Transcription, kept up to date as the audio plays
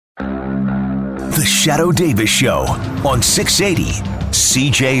The Shadoe Davis Show on 680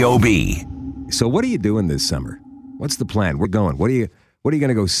 CJOB. So what are you doing this summer? What's the plan? We're going. What are you going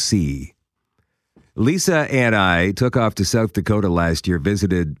to go see? Lisa and I took off to South Dakota last year,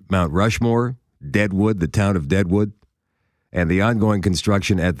 visited Mount Rushmore, Deadwood, the town of Deadwood, and the ongoing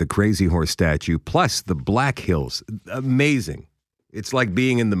construction at the Crazy Horse statue, plus the Black Hills. Amazing. It's like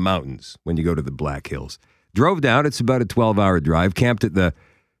being in the mountains when you go to the Black Hills. Drove down. It's about a 12-hour drive. Camped at the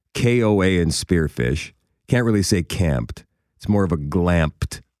KOA in Spearfish. Can't really say camped. It's more of a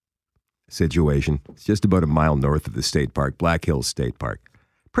glamped situation. It's just about a mile north of the state park, Black Hills State Park.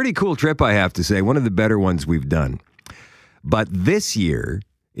 Pretty cool trip, I have to say. One of the better ones we've done. But this year,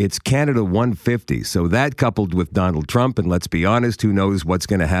 it's Canada 150. So that coupled with Donald Trump, and let's be honest, who knows what's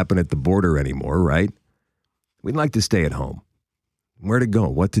going to happen at the border anymore, right? We'd like to stay at home. Where to go,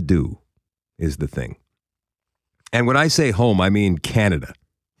 what to do is the thing. And when I say home, I mean Canada.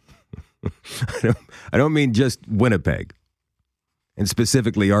 I don't mean just Winnipeg, and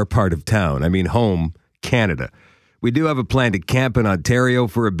specifically our part of town. I mean home, Canada. We do have a plan to camp in Ontario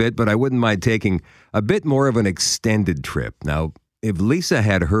for a bit, but I wouldn't mind taking a bit more of an extended trip. Now, if Lisa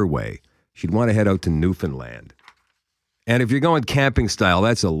had her way, she'd want to head out to Newfoundland. And if you're going camping style,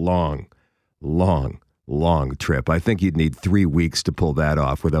 that's a long trip. I think you'd need 3 weeks to pull that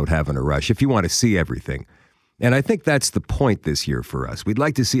off without having a rush if you want to see everything. And I think that's the point this year for us. We'd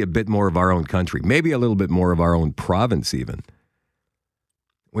like to see a bit more of our own country, maybe a little bit more of our own province even.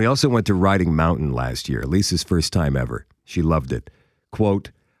 We also went to Riding Mountain last year, Lisa's first time ever. She loved it.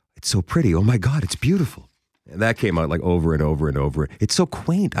 Quote, "It's so pretty. Oh my God, it's beautiful." And that came out like over and over and over. It's so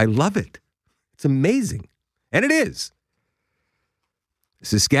quaint. I love it. It's amazing. And it is.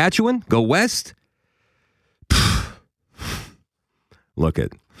 Saskatchewan, go west. Look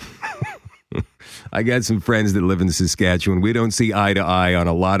it. I got some friends that live in Saskatchewan. We don't see eye to eye on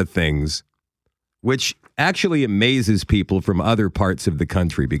a lot of things, which actually amazes people from other parts of the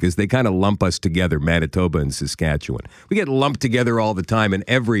country because they kind of lump us together, Manitoba and Saskatchewan. We get lumped together all the time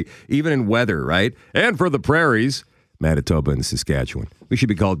even in weather, right? And for the prairies, Manitoba and Saskatchewan. We should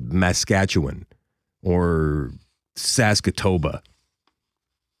be called Maskatchewan or Saskatoba,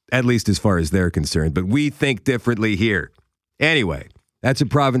 at least as far as they're concerned. But we think differently here. Anyway, that's a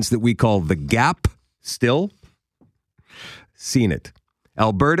province that we call the Gap still. Seen it.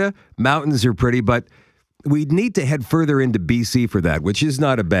 Alberta, mountains are pretty, but we'd need to head further into BC for that, which is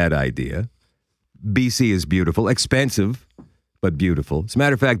not a bad idea. BC is beautiful, expensive, but beautiful. As a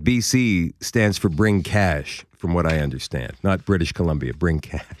matter of fact, BC stands for Bring Cash, from what I understand. Not British Columbia, Bring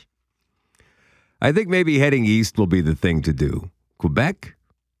Cash. I think maybe heading east will be the thing to do. Quebec?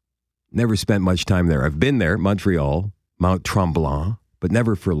 Never spent much time there. I've been there, Montreal, Mount Tremblant, but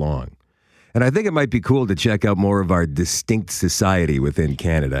never for long. And I think it might be cool to check out more of our distinct society within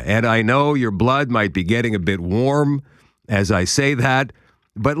Canada. And I know your blood might be getting a bit warm as I say that,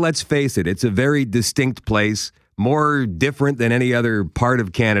 but let's face it, it's a very distinct place, more different than any other part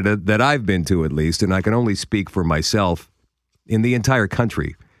of Canada that I've been to at least, and I can only speak for myself in the entire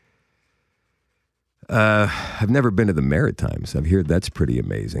country. I've never been to the Maritimes. I've heard that's pretty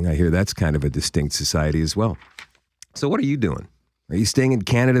amazing. I hear that's kind of a distinct society as well. So what are you doing? Are you staying in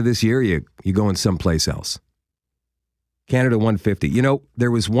Canada this year? Or you going someplace else? Canada 150. You know,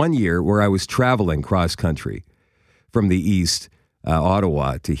 there was one year where I was traveling cross country from the east,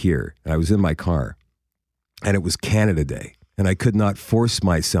 Ottawa, to here. I was in my car, and it was Canada Day, and I could not force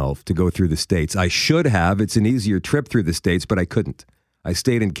myself to go through the States. I should have. It's an easier trip through the States, but I couldn't. I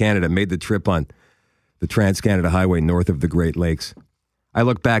stayed in Canada, made the trip on the Trans-Canada Highway north of the Great Lakes. I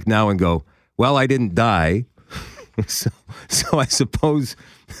look back now and go, well, I didn't die. So I suppose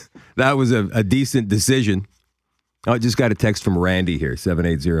that was a decent decision. I just got a text from Randy here,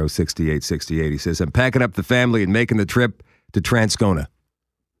 780-6868. He says, I'm packing up the family and making the trip to Transcona.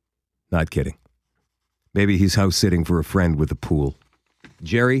 Not kidding. Maybe he's house sitting for a friend with a pool.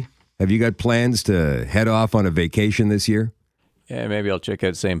 Jerry, have you got plans to head off on a vacation this year? Yeah, maybe I'll check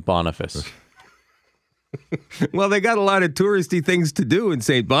out St. Boniface. Well, they got a lot of touristy things to do in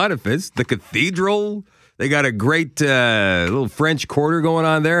St. Boniface. The cathedral. They got a great little French Quarter going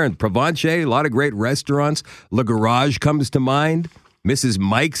on there in Provence. A lot of great restaurants. Le Garage comes to mind. Mrs.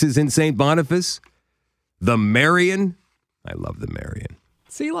 Mike's is in St. Boniface. The Marion. I love the Marion.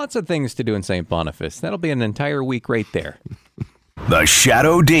 See, lots of things to do in St. Boniface. That'll be an entire week right there. The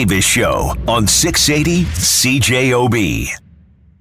Shadoe Davis Show on 680 CJOB.